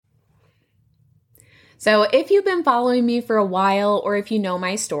So if you've been following me for a while, or if you know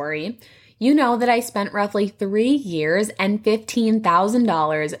my story, you know that I spent roughly 3 years and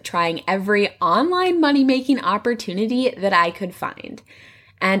 $15,000 trying every online money-making opportunity that I could find.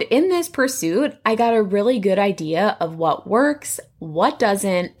 And in this pursuit, I got a really good idea of what works, what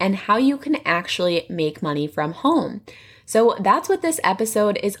doesn't, and how you can actually make money from home. So that's what this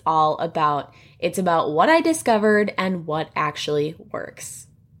episode is all about. It's about what I discovered and what actually works.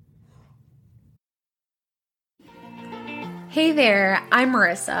 Hey there, I'm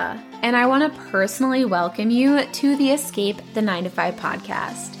Marissa, and I want to personally welcome you to the Escape the 9 to 5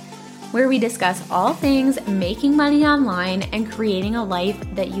 podcast, where we discuss all things making money online and creating a life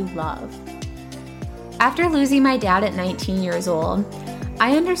that you love. After losing my dad at 19 years old,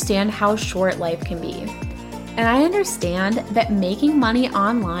 I understand how short life can be. And I understand that making money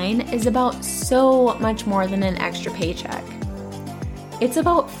online is about so much more than an extra paycheck. It's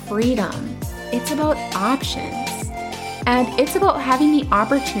about freedom. It's about options. And it's about having the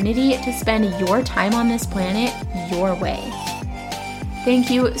opportunity to spend your time on this planet your way. Thank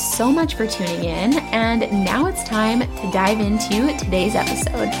you so much for tuning in, and now it's time to dive into today's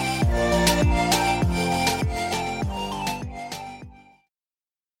episode.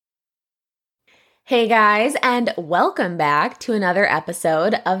 Hey guys, and welcome back to another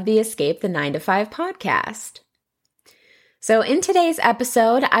episode of the Escape the 9 to 5 podcast. So in today's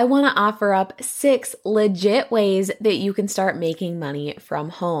episode, I want to offer up 6 legit ways that you can start making money from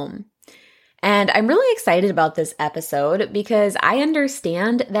home. And I'm really excited about this episode because I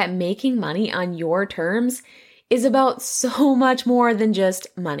understand that making money on your terms is about so much more than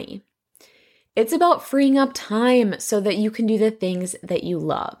just money. It's about freeing up time so that you can do the things that you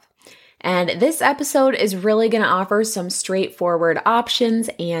love. And this episode is really going to offer some straightforward options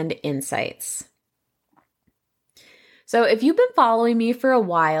and insights. So if you've been following me for a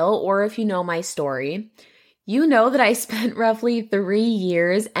while, or if you know my story, you know that I spent roughly 3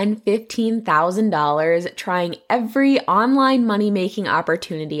 years and $15,000 trying every online money-making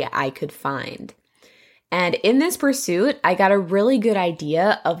opportunity I could find. And in this pursuit, I got a really good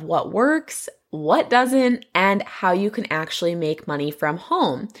idea of what works, what doesn't, and how you can actually make money from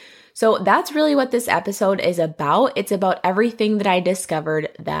home. So that's really what this episode is about. It's about everything that I discovered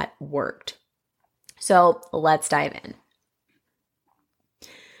that worked. So let's dive in.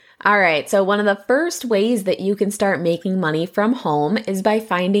 All right, so one of the first ways that you can start making money from home is by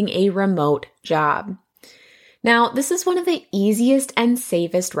finding a remote job. Now, this is one of the easiest and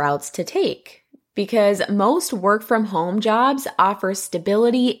safest routes to take because most work from home jobs offer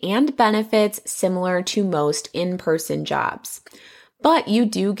stability and benefits similar to most in-person jobs, but you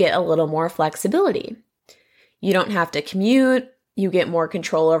do get a little more flexibility. You don't have to commute, you get more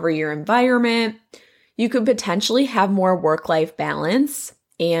control over your environment, you could potentially have more work-life balance,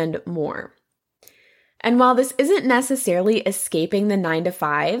 and more. And while this isn't necessarily escaping the 9 to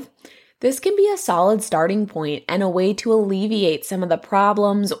 5, this can be a solid starting point and a way to alleviate some of the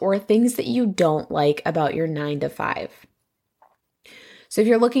problems or things that you don't like about your 9 to 5. So if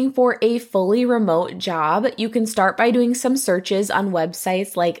you're looking for a fully remote job, you can start by doing some searches on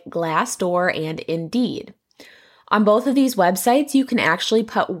websites like Glassdoor and Indeed. On both of these websites, you can actually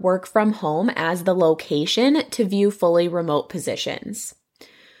put work from home as the location to view fully remote positions.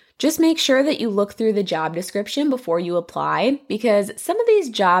 Just make sure that you look through the job description before you apply because some of these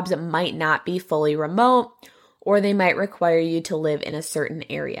jobs might not be fully remote or they might require you to live in a certain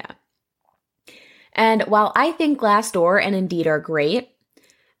area. And while I think Glassdoor and Indeed are great,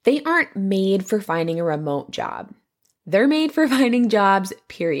 they aren't made for finding a remote job. They're made for finding jobs,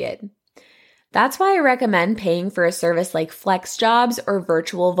 period. That's why I recommend paying for a service like FlexJobs or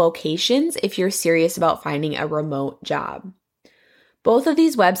Virtual Vocations if you're serious about finding a remote job. Both of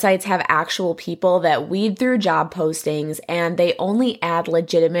these websites have actual people that weed through job postings, and they only add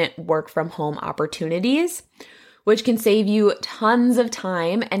legitimate work from home opportunities, which can save you tons of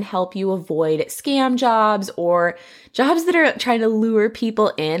time and help you avoid scam jobs or jobs that are trying to lure people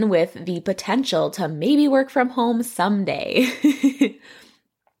in with the potential to maybe work from home someday.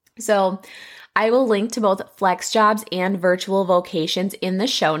 So I will link to both FlexJobs and Virtual Vocations in the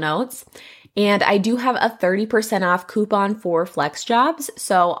show notes. And I do have a 30% off coupon for FlexJobs,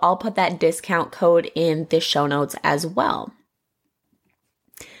 so I'll put that discount code in the show notes as well.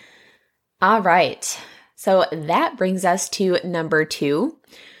 All right, so that brings us to number 2,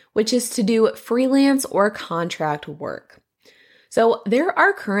 which is to do freelance or contract work. So there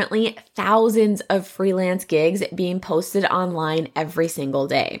are currently thousands of freelance gigs being posted online every single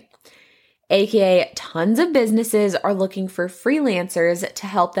day. AKA tons of businesses are looking for freelancers to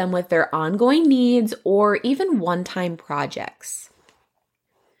help them with their ongoing needs or even one-time projects.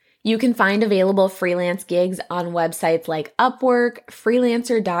 You can find available freelance gigs on websites like Upwork,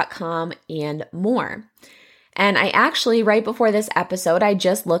 freelancer.com, and more. And I actually, right before this episode, I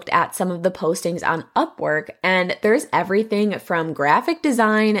just looked at some of the postings on Upwork, and there's everything from graphic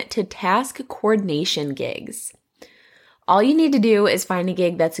design to task coordination gigs. All you need to do is find a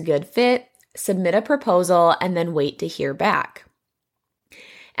gig that's a good fit, submit a proposal, and then wait to hear back.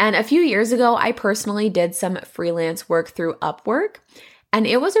 And a few years ago, I personally did some freelance work through Upwork, and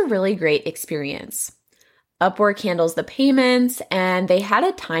it was a really great experience. Upwork handles the payments, and they had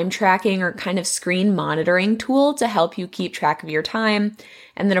a time tracking or kind of screen monitoring tool to help you keep track of your time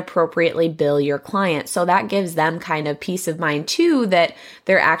and then appropriately bill your client. So that gives them kind of peace of mind too, that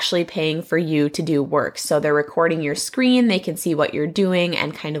they're actually paying for you to do work. So they're recording your screen, they can see what you're doing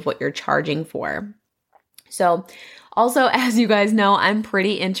and kind of what you're charging for. So also, as you guys know, I'm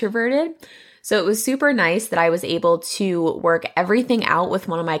pretty introverted. So it was super nice that I was able to work everything out with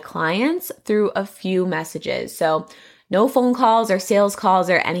one of my clients through a few messages. So no phone calls or sales calls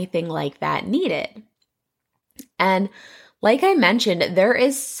or anything like that needed. And like I mentioned, there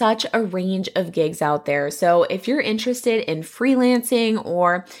is such a range of gigs out there. So if you're interested in freelancing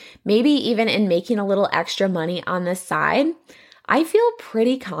or maybe even in making a little extra money on the side, I feel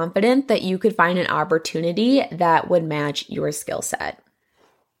pretty confident that you could find an opportunity that would match your skill set.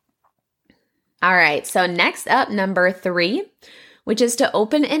 All right, so next up, number 3, which is to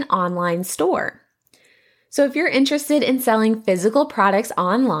open an online store. So if you're interested in selling physical products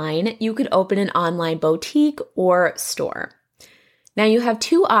online, you could open an online boutique or store. Now you have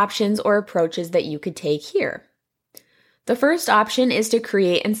 2 options or approaches that you could take here. The first option is to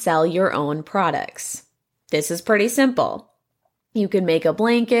create and sell your own products. This is pretty simple. You could make a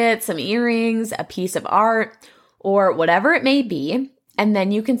blanket, some earrings, a piece of art, or whatever it may be, and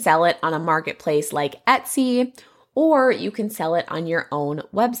then you can sell it on a marketplace like Etsy, or you can sell it on your own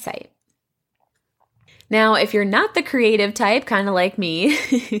website. Now, if you're not the creative type, kind of like me,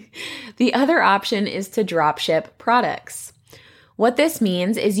 the other option is to dropship products. What this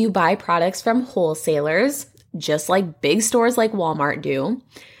means is you buy products from wholesalers, just like big stores like Walmart do,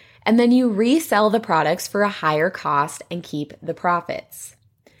 and then you resell the products for a higher cost and keep the profits.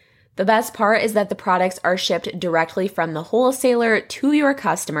 The best part is that the products are shipped directly from the wholesaler to your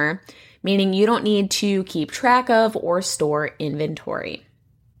customer, meaning you don't need to keep track of or store inventory.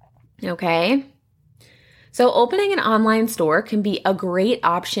 Okay? So opening an online store can be a great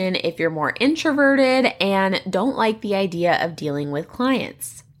option if you're more introverted and don't like the idea of dealing with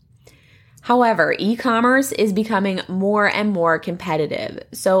clients. However, e-commerce is becoming more and more competitive,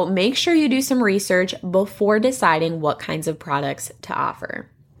 so make sure you do some research before deciding what kinds of products to offer.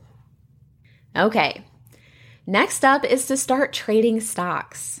 Okay, next up is to start trading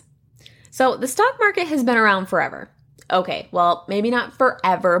stocks. So the stock market has been around forever. Okay, well, maybe not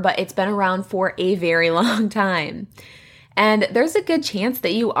forever, but it's been around for a very long time. And there's a good chance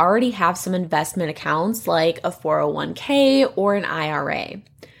that you already have some investment accounts like a 401k or an IRA.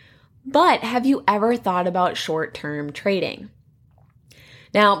 But have you ever thought about short-term trading?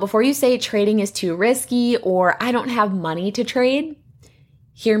 Now, before you say trading is too risky or I don't have money to trade,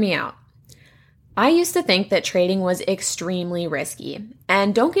 hear me out. I used to think that trading was extremely risky,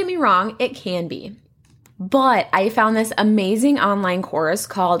 and don't get me wrong, it can be. But I found this amazing online course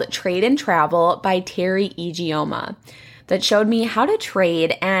called Trade and Travel by Terry Ijeoma that showed me how to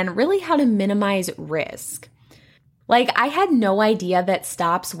trade and really how to minimize risk. Like, I had no idea that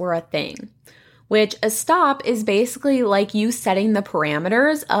stops were a thing, which a stop is basically like you setting the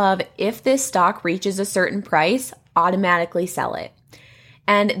parameters of if this stock reaches a certain price, automatically sell it.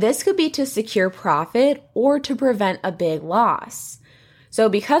 And this could be to secure profit or to prevent a big loss. So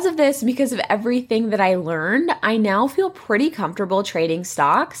because of this, because of everything that I learned, I now feel pretty comfortable trading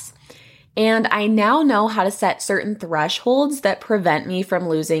stocks. And I now know how to set certain thresholds that prevent me from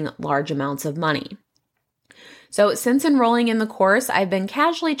losing large amounts of money. So since enrolling in the course, I've been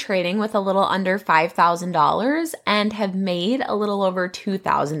casually trading with a little under $5,000 and have made a little over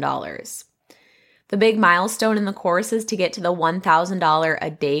 $2,000. The big milestone in the course is to get to the $1,000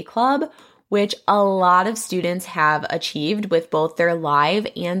 a day club, which a lot of students have achieved with both their live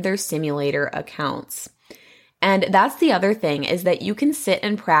and their simulator accounts. And that's the other thing, is that you can sit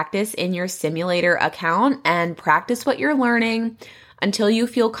and practice in your simulator account and practice what you're learning until you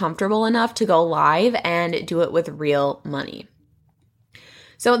feel comfortable enough to go live and do it with real money.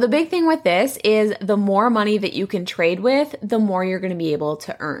 So the big thing with this is the more money that you can trade with, the more you're going to be able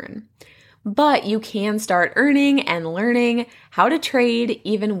to earn. But you can start earning and learning how to trade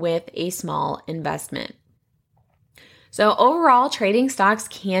even with a small investment. So overall, trading stocks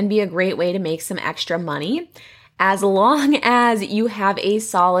can be a great way to make some extra money. as long as you have a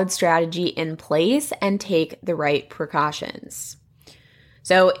solid strategy in place and take the right precautions.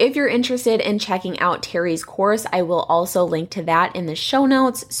 So if you're interested in checking out Terry's course, I will also link to that in the show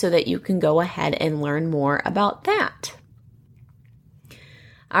notes so that you can go ahead and learn more about that.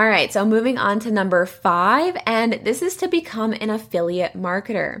 All right, so moving on to number 5, and this is to become an affiliate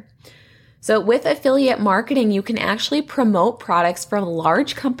marketer. So with affiliate marketing, you can actually promote products from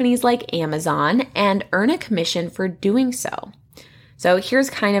large companies like Amazon and earn a commission for doing so. So here's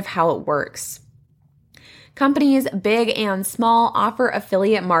kind of how it works. Companies, big and small, offer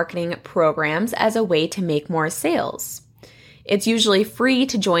affiliate marketing programs as a way to make more sales. It's usually free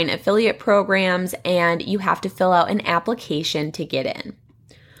to join affiliate programs, and you have to fill out an application to get in.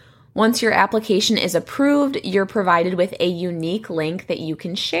 Once your application is approved, you're provided with a unique link that you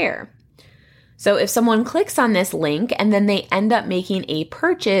can share. So if someone clicks on this link and then they end up making a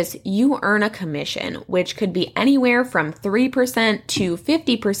purchase, you earn a commission, which could be anywhere from 3% to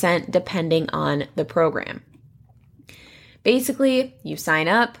 50% depending on the program. Basically, you sign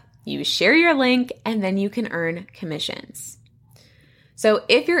up, you share your link, and then you can earn commissions. So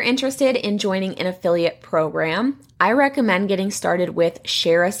if you're interested in joining an affiliate program, I recommend getting started with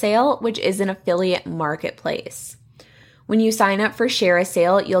ShareASale, which is an affiliate marketplace. When you sign up for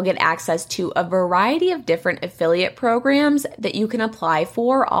ShareASale, you'll get access to a variety of different affiliate programs that you can apply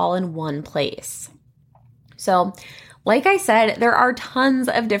for all in one place. So, like I said, there are tons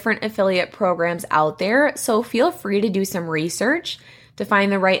of different affiliate programs out there, so feel free to do some research to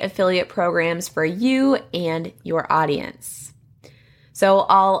find the right affiliate programs for you and your audience. So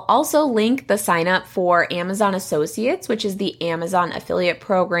I'll also link the sign up for Amazon Associates, which is the Amazon affiliate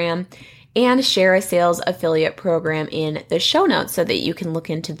program, and ShareASale's affiliate program in the show notes so that you can look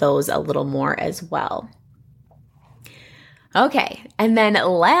into those a little more as well. Okay, and then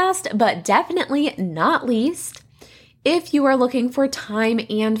last but definitely not least, if you are looking for time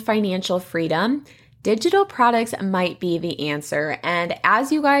and financial freedom, digital products might be the answer. And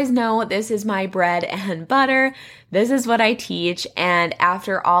as you guys know, this is my bread and butter. This is what I teach. And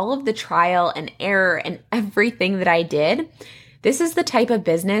after all of the trial and error and everything that I did, this is the type of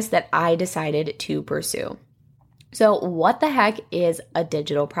business that I decided to pursue. So what the heck is a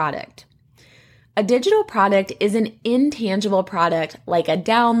digital product? A digital product is an intangible product like a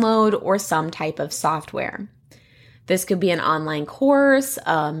download or some type of software. This could be an online course,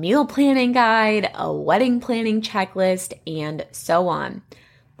 a meal planning guide, a wedding planning checklist, and so on.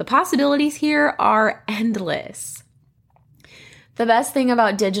 The possibilities here are endless. The best thing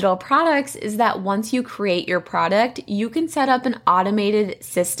about digital products is that once you create your product, you can set up an automated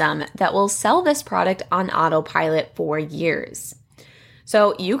system that will sell this product on autopilot for years.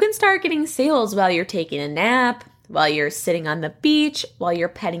 So you can start getting sales while you're taking a nap, while you're sitting on the beach, while you're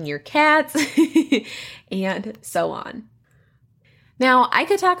petting your cats, and so on. Now, I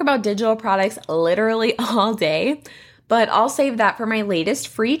could talk about digital products literally all day, but I'll save that for my latest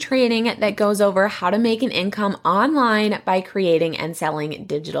free training that goes over how to make an income online by creating and selling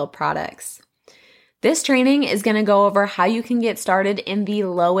digital products. This training is going to go over how you can get started in the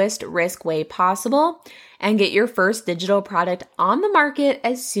lowest risk way possible and get your first digital product on the market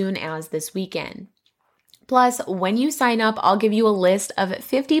as soon as this weekend. Plus, when you sign up, I'll give you a list of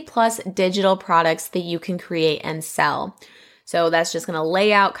 50 plus digital products that you can create and sell. So that's just going to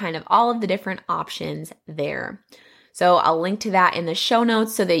lay out kind of all of the different options there. So I'll link to that in the show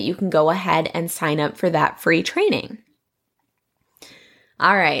notes so that you can go ahead and sign up for that free training.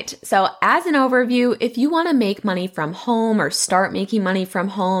 All right, so as an overview, if you want to make money from home or start making money from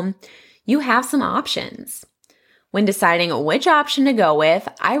home, you have some options. When deciding which option to go with,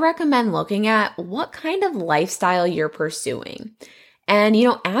 I recommend looking at what kind of lifestyle you're pursuing. And,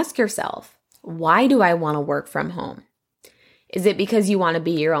 ask yourself, why do I want to work from home? Is it because you want to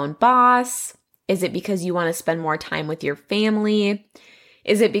be your own boss? Is it because you want to spend more time with your family?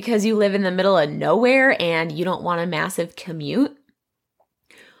 Is it because you live in the middle of nowhere and you don't want a massive commute?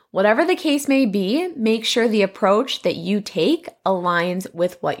 Whatever the case may be, make sure the approach that you take aligns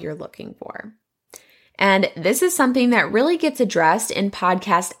with what you're looking for. And this is something that really gets addressed in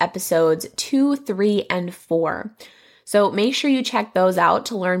podcast episodes 2, 3, and 4. So make sure you check those out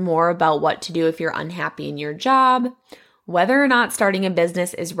to learn more about what to do if you're unhappy in your job, whether or not starting a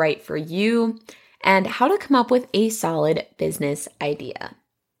business is right for you, and how to come up with a solid business idea.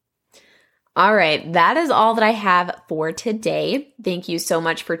 All right, that is all that I have for today. Thank you so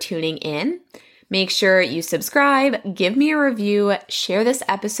much for tuning in. Make sure you subscribe, give me a review, share this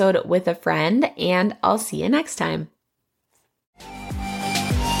episode with a friend, and I'll see you next time.